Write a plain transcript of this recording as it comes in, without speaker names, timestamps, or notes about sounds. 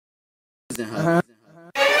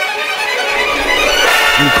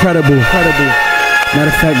Incredible. Matter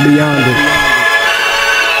of fact, beyond it.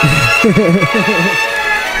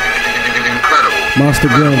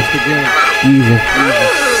 MONSTA-GRIM. Evil.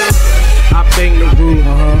 I bang the roof.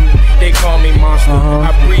 They call me monster.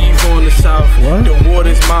 I breathe on the south. What? The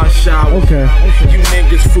water's my shower. Okay. You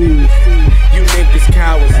niggas fools. You niggas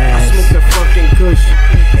cowards. I smoke the fucking kush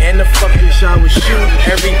and the fucking shower. Shoot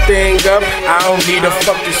everything up. I don't need a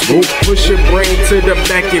fucking swoop. Push your brain to the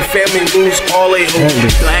back. Your family lose all they hope.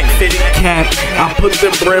 Black fitted cap. I put the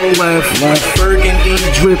brim left. Burgundy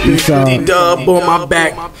dripping. D-dub on my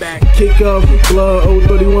back. Kick up, blood,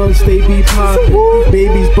 031, stay be poppin'.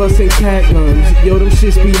 Babies bustin' cat guns. Yo, them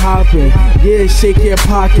shits be hoppin'. Yeah, shake your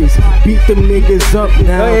pockets. Beat them niggas up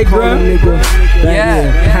now. Call them nigga.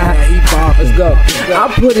 Yeah. He poppin'. Let's go.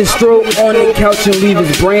 I put a stroke on the couch and leave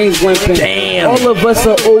his brains limping. Damn. All of us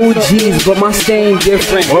are OGs, but my stain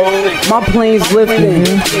different. My plane's lifting.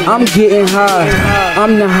 I'm getting high.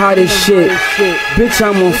 I'm the hottest shit. Bitch,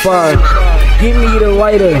 I'm on fire. Give me the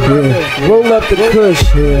lighter, roll up the kush.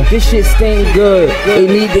 This shit stain good, they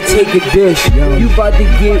need to take a dish. You about to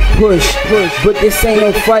get pushed, but this ain't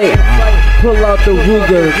no fight. Pull out the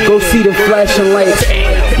Ruger, go see the flashing lights.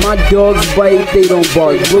 My dogs bite, they don't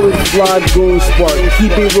bark. Bullets fly, gold spark.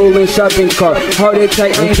 Keep it rolling, shopping cart. Heart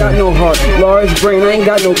attack, I ain't got no heart. Large brain, I ain't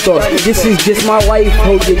got no thoughts. This is just my life.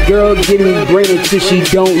 Hold your girl, give me brain until she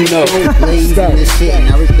don't know. Blaze in the shit,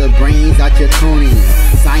 and I rip the brains out your cronies.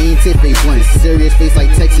 Scientific ones, serious face like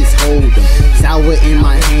Texas Hold'em. Sour in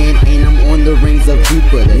my hand, and I'm on the rings of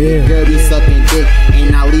Jupiter. The girl be sucking dick,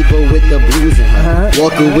 and I leave her with the blues in her.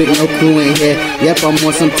 Walking with no clue in here. Yep, I'm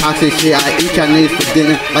on some toxic shit. I eat y'all niggas for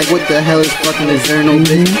dinner. Like what the hell is fucking is there no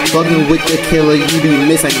bitch? Fucking with the killer, you be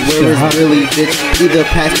missed. Like where is really bitch? Either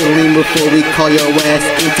pass the lane before we call your ass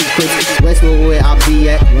into Chris. Westwood where I be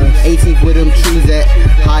at. 18th where them trees at.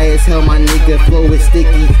 High as hell, my nigga flow is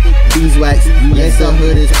sticky. Beeswax. Yes, the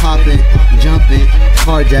hood is popping, jumping,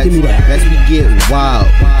 carjacks. Let's we get wild,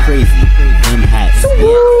 crazy. Them hats.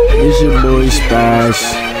 It's your boy SPaz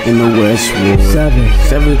in the Westwood.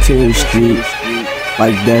 17th Street,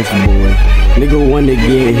 like Death Boy. Nigga wanna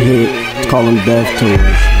get hit, call him Death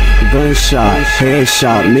Toys. Gunshot,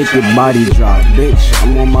 headshot, make your body drop. Bitch,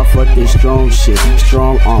 I'm on my fucking strong shit.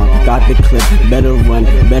 Strong arm, got the clip. Better run,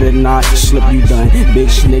 better not slip, you done.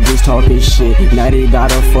 Bitch, niggas talking shit. Now they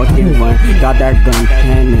gotta fucking run. Got that gun,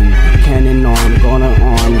 cannon arm, gonna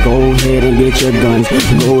arm. Go ahead and get your guns.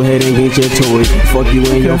 Go ahead and get your toys. Fuck you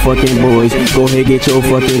and your fucking boys. Go ahead, get your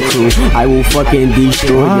fucking crew. I will fucking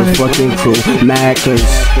destroy your fucking crew. Mad cause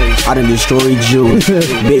I done destroyed you.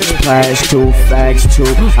 Bitch, Splash too, facts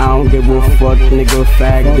too. I don't give a fuck, nigga,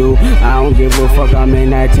 fact do. I don't give a fuck, I'm in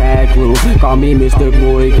that tag crew. Call me Mr.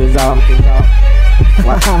 Boy, cause I'm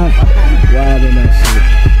wild in that shit.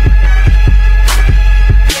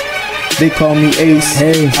 They call me Ace.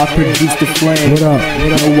 Hey. I produce the flame. What up?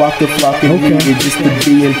 No walk flock and nigga, just to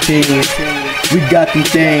be in pain. We got them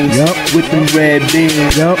things with them red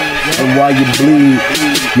beans. And while you bleed,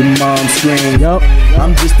 your mom screams.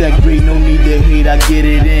 I'm just that great, no need to hate, I get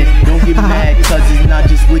it in. Don't get mad, cause it's not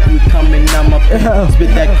just liquid coming out my pen.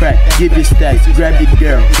 Spit that crack, give your stacks, grab your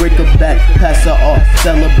girl, break her back, pass her off.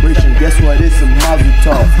 Celebration, guess what? It's a mazel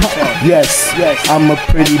tov. Yes, I'm a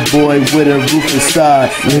pretty boy with a roof inside.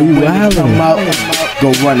 And when you come out,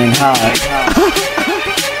 go run and hide.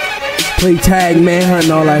 Play tag, manhunt,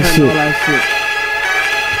 and all that shit.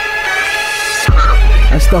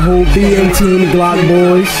 That's the whole BM team, gLOcK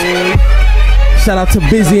boys. Shout out to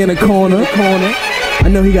Busy in the corner. I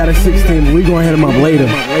know he got a 16, but we gonna hit him up later.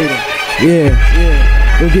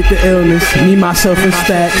 Yeah. Go get the illness. Me, myself, and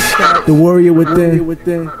Stacks. The warrior within.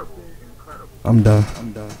 I'm done.